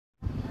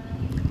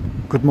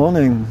Good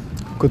morning.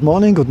 Good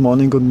morning, good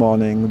morning, good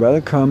morning.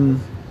 Welcome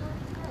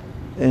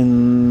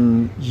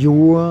in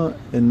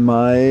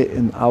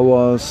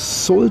our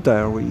soul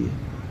diary.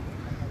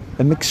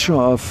 A mixture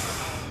of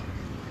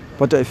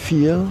what I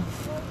feel,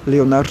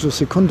 Leonardo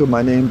Secundo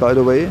my name by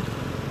the way,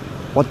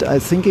 what I'm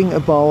thinking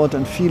about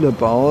and feel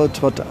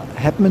about, what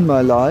happened in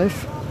my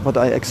life, what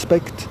I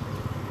expect,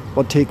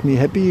 what take me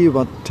happy,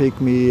 what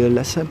take me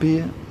less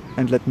happy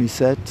and let me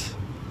sad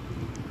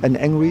and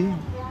angry,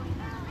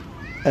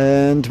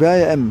 and where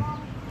I am.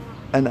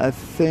 And I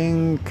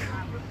think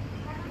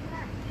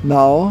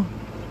now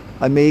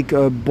I make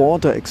a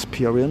border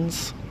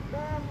experience.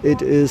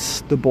 It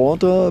is the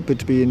border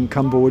between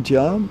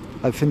Cambodia.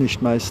 I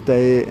finished my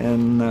stay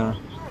in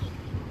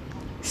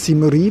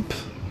Siem Reap,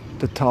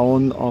 the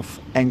town of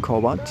Angkor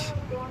Wat.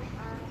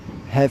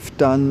 Have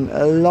done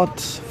a lot,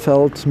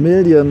 felt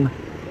million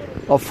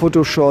of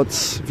photo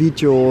shots,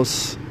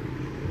 videos,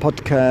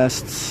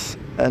 podcasts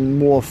and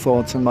more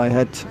thoughts in my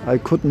head I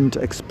couldn't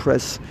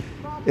express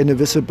in a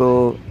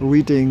visible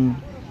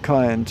reading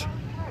kind.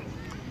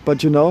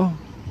 But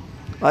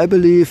I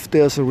believe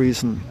there's a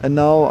reason. And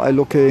now I'm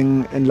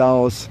looking in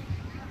Laos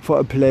for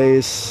a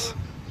place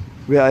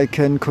where I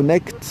can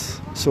connect.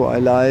 So I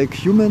like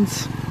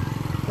humans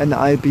and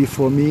I be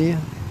for me,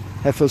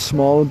 have a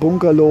small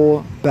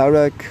bungalow,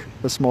 barrack,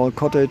 a small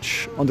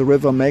cottage on the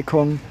river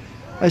Mekong.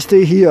 I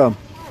stay here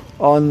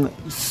on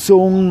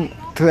Sung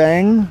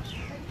Treng.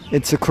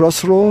 It's a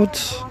crossroad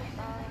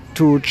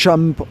to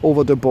jump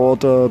over the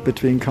border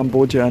between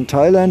Cambodia and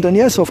Thailand. And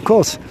yes, of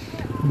course,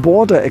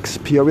 border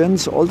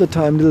experience all the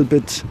time a little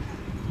bit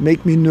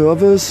make me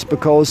nervous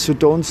because you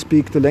don't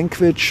speak the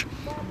language,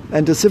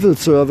 and the civil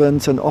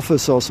servants and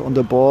officers on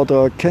the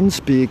border can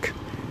speak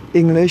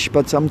English,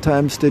 but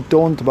sometimes they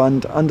don't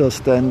want to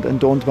understand and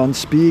don't want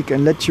to speak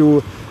and let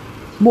you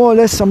more or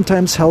less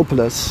sometimes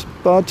helpless.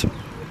 But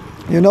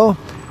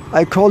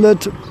I call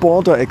it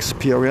border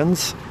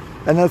experience.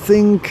 And I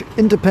think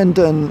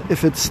independent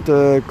if it's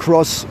the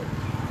cross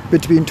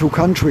between two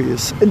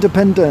countries,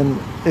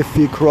 independent if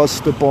we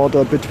cross the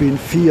border between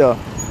fear,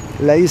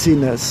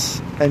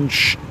 laziness and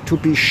to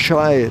be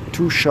shy,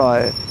 too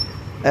shy,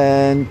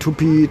 and to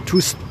be too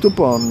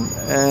stubborn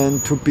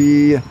and to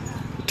be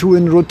too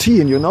in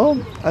routine,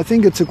 I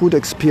think it's a good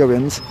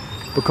experience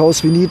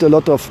because we need a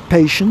lot of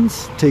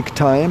patience, take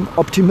time,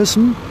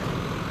 optimism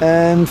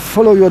and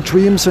follow your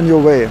dreams and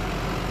your way.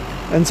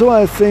 And so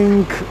I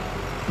think,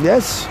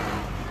 yes,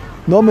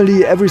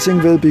 normally everything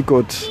will be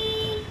good,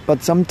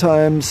 but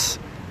sometimes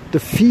the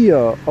fear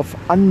of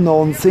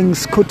unknown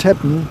things could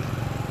happen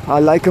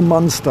are like a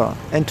monster.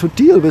 And to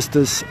deal with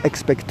this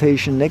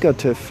expectation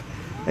negative,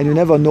 and you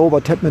never know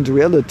what happened in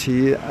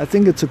reality, I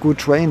think it's a good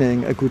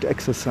training, a good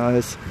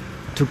exercise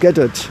to get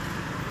it.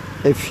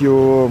 If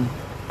you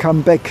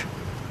come back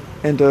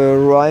and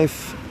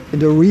arrive in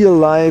the real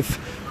life,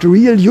 the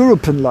real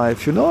European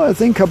life, I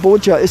think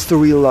Cambodia is the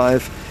real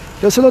life.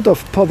 There's a lot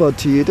of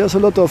poverty, there's a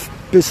lot of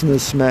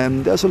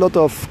businessmen, there's a lot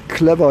of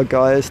clever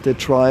guys that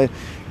try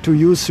to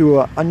use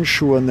your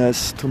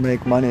unsureness to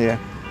make money.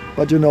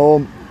 But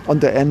on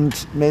the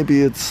end,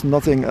 maybe it's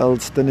nothing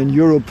else than in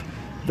Europe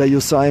where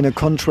you sign a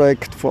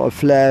contract for a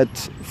flat,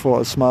 for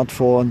a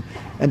smartphone,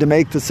 and they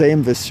make the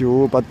same with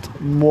you, but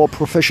more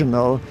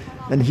professional.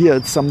 And here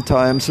it's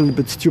sometimes a little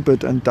bit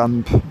stupid and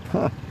dumb.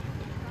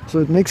 So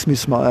it makes me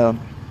smile.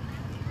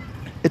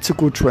 It's a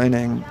good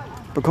training.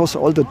 Because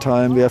all the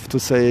time we have to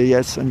say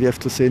yes and we have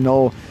to say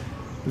no.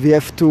 We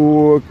have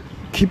to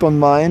keep on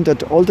mind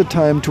that all the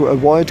time to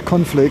avoid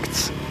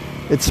conflicts,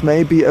 it's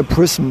maybe a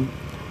prison.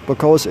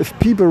 Because if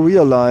people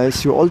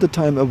realize you all the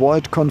time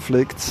avoid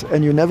conflicts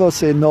and you never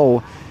say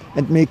no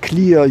and make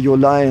clear your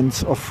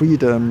lines of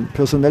freedom,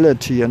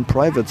 personality and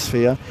private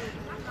sphere,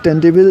 then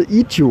they will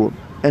eat you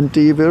and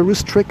they will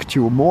restrict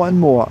you more and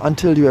more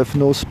until you have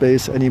no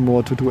space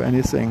anymore to do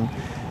anything.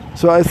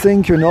 So I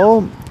think, in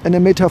a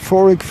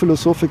metaphoric,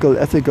 philosophical,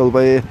 ethical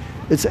way,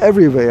 it's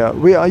everywhere.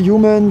 We are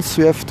humans,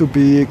 we have to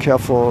be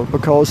careful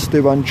because they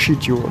want to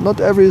cheat you.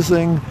 Not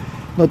everything,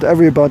 not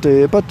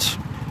everybody, but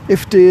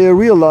if they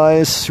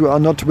realize you are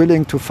not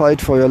willing to fight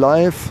for your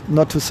life,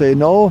 not to say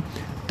no,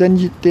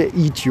 then they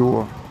eat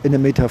you in a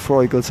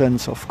metaphorical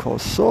sense, of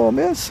course. So,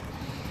 yes,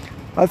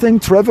 I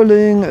think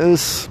traveling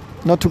is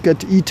not to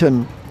get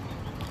eaten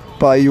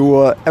by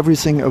your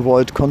everything,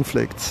 avoid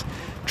conflicts.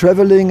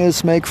 Traveling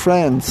is make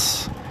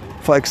friends.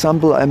 For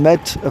example, I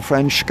met a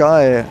French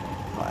guy.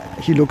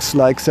 He looks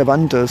like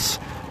Cervantes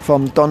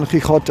from Don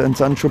Quixote and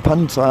Sancho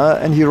Panza,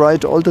 and he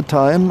writes all the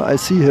time. I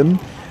see him.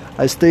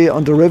 I stay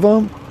on the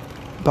river.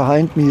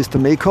 Behind me is the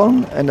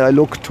Mekong, and I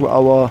look to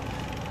our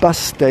bus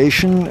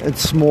station.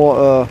 It's more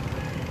a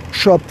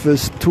shop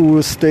with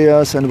 2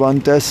 stairs and 1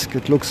 desk.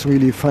 It looks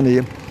really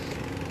funny.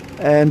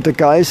 And the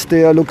guys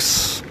there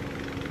looks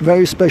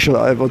very special,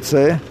 I would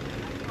say.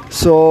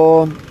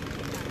 So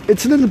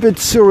it's a little bit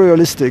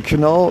surrealistic,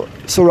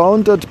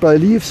 surrounded by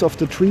leaves of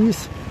the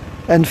trees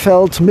and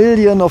felt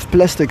millions of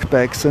plastic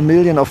bags and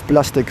millions of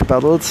plastic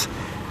bottles,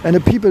 and the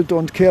people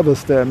don't care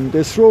with them.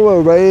 They throw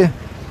away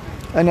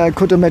And I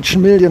could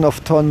imagine millions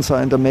of tons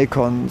are in the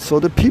Mekong. So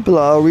the people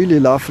are really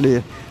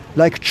lovely,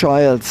 like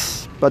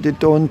childs, but they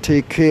don't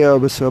take care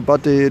with their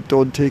body,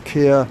 don't take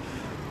care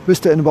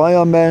with the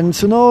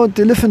environment. You know,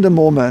 they live in the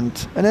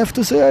moment. And I have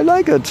to say, I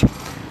like it.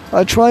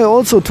 I try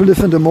also to live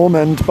in the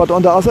moment, but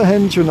on the other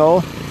hand, you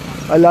know,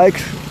 I like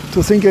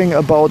to thinking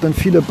about and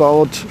feel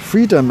about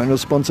freedom and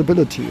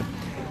responsibility.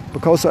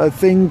 Because I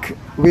think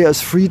where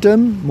is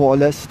freedom, more or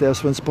less,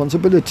 there's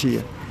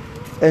responsibility.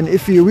 And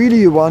if we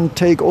really want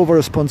to take over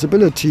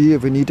responsibility,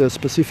 we need a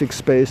specific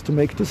space to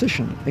make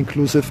decisions,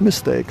 inclusive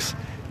mistakes.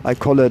 I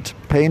call it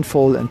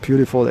painful and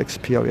beautiful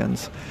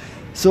experience.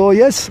 So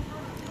yes,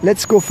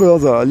 let's go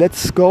further.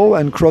 Let's go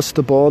and cross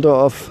the border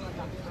of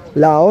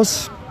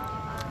Laos.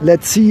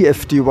 Let's see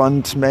if they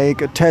want to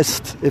make a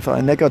test if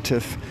I'm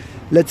negative.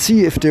 Let's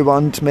see if they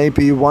want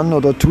maybe $1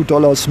 or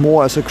 $2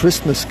 more as a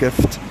Christmas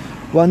gift.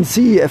 One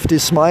see if they're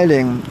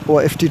smiling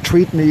or if they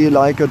treat me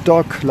like a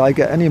dog, like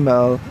an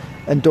animal,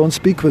 and don't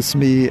speak with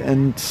me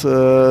and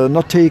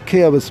not take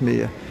care with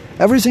me.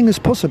 Everything is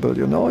possible,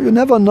 you know. You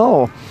never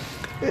know.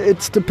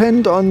 It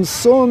depends on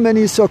so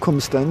many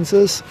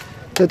circumstances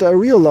that I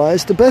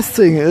realize the best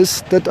thing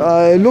is that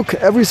I look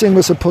everything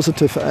with a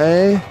positive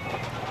eye,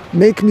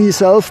 make me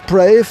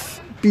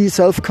self-brave, be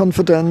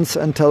self-confident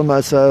and tell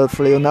myself,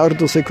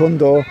 Leonardo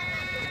Secundo,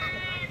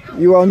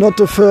 you are not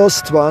the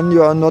first one,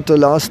 you are not the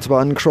last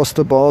one, cross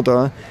the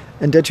border,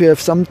 and that you have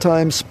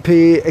sometimes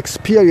pay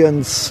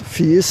experience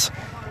fees.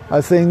 I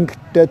think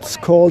that's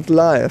called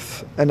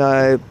life, and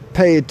I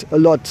paid a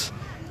lot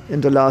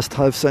in the last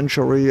half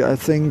century. I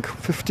think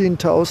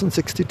 15,000,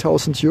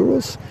 60,000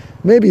 euros,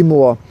 maybe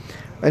more.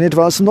 And it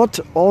was not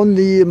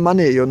only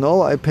money, you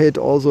know, I paid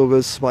also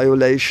with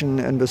violation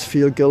and with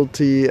feel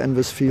guilty and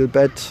with feel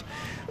bad.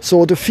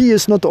 So the fee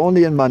is not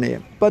only in money.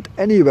 But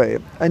anyway,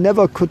 I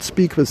never could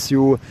speak with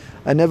you.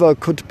 I never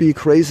could be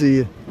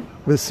crazy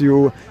with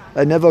you.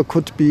 I never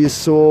could be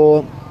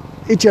so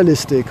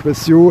idealistic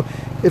with you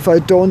if I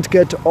don't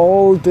get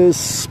all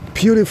this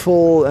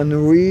beautiful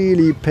and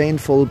really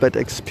painful bad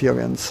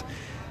experience.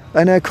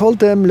 And I call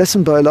them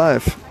lesson by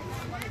life.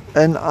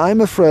 And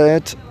I'm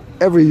afraid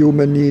every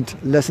human needs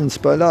lessons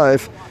by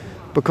life,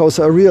 because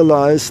I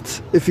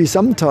realized if we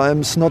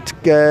sometimes not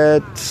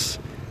get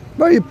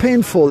very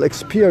painful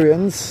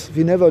experience,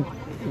 we never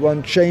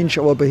want to change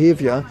our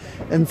behavior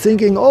and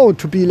thinking, oh,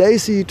 to be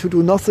lazy, to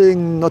do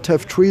nothing, not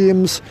have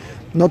dreams,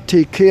 not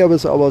take care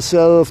with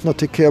ourselves, not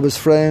take care with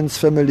friends,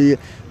 family,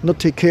 not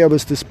take care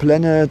with this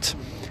planet,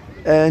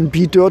 and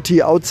be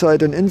dirty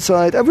outside and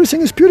inside.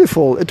 Everything is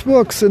beautiful. It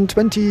works in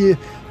 20,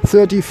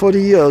 30,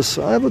 40 years.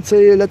 I would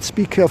say let's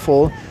be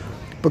careful,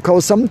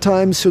 because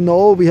sometimes, you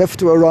know, we have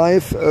to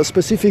arrive a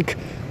specific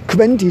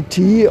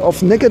quantity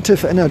of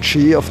negative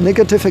energy, of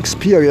negative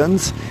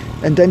experience,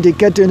 and then they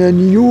get in a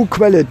new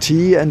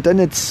quality, and then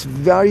it's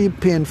very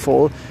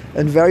painful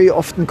and very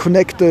often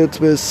connected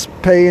with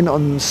pain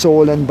on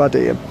soul and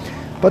body.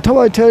 But how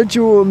I told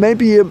you,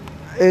 maybe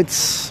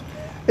it's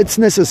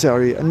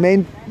necessary,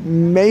 and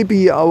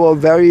maybe our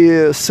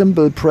very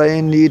simple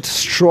brain needs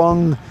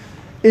strong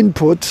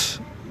input,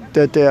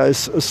 that there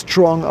is a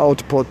strong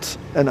output.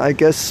 And I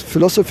guess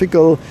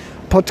philosophical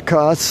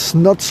podcasts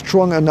not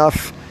strong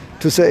enough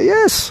to say,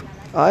 yes,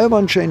 I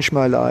want to change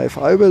my life,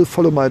 I will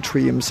follow my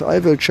dreams, I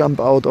will jump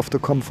out of the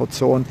comfort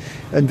zone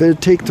and will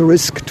take the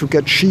risk to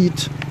get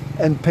cheat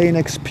and pain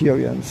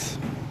experience.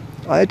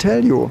 I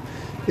tell you,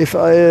 if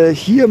I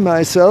hear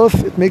myself,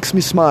 it makes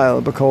me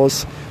smile,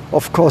 because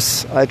of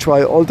course I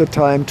try all the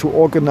time to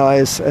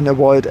organize and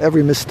avoid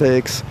every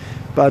mistakes,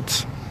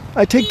 but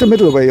I take the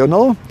middle way, you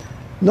know.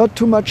 Not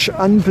too much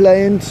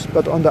unplanned,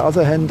 but on the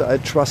other hand, I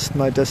trust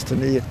my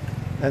destiny,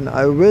 and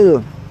I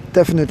will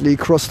definitely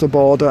cross the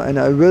border, and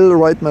I will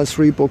write my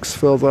 3 books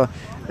further,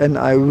 and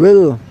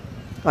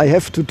I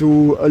have to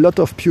do a lot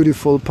of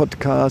beautiful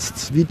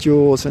podcasts,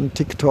 videos, and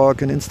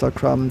TikTok and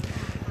Instagram,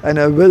 and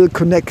I will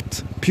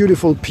connect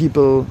beautiful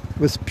people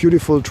with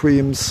beautiful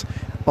dreams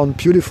on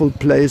beautiful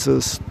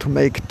places to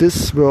make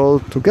this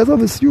world, together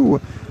with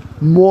you,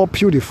 more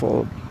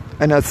beautiful.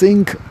 And I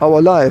think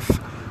our life,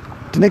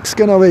 the next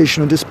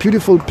generation on this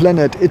beautiful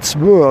planet, it's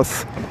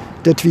worth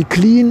that we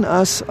clean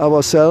us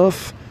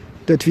ourselves,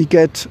 that we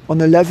get on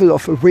a level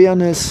of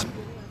awareness,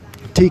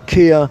 take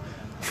care,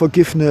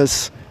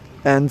 forgiveness,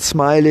 and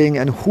smiling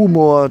and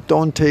humor,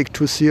 don't take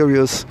too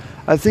serious.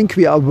 I think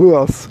we are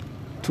worth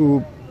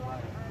to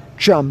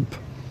jump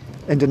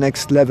in the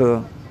next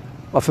level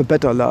of a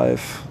better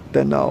life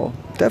than now.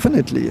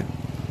 Definitely.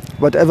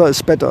 Whatever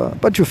is better,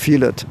 but you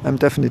feel it, I'm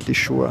definitely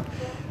sure.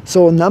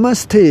 So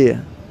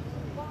namaste.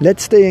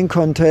 Let's stay in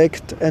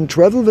contact and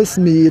travel with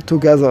me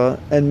together,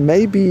 and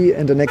maybe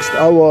in the next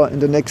hour, in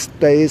the next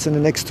days, in the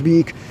next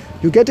week,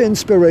 you get the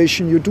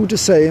inspiration, you do the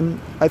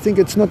same. I think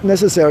it's not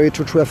necessary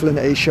to travel in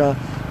Asia.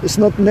 It's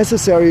not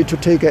necessary to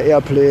take an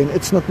airplane.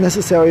 It's not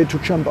necessary to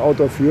jump out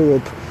of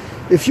Europe.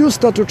 If you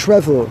start to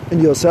travel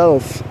in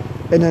yourself,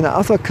 in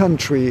another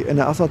country, in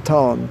another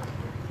town,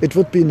 it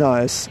would be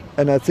nice.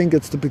 And I think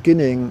it's the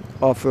beginning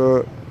of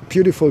a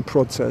beautiful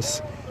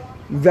process.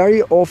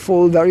 very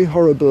awful, very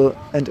horrible,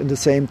 and at the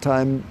same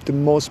time the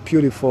most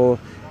beautiful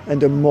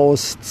and the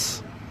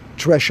most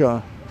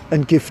treasure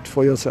and gift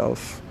for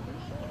yourself.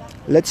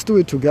 Let's do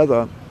it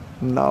together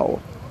now.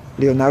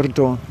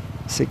 Leonardo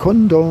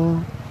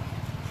Secondo.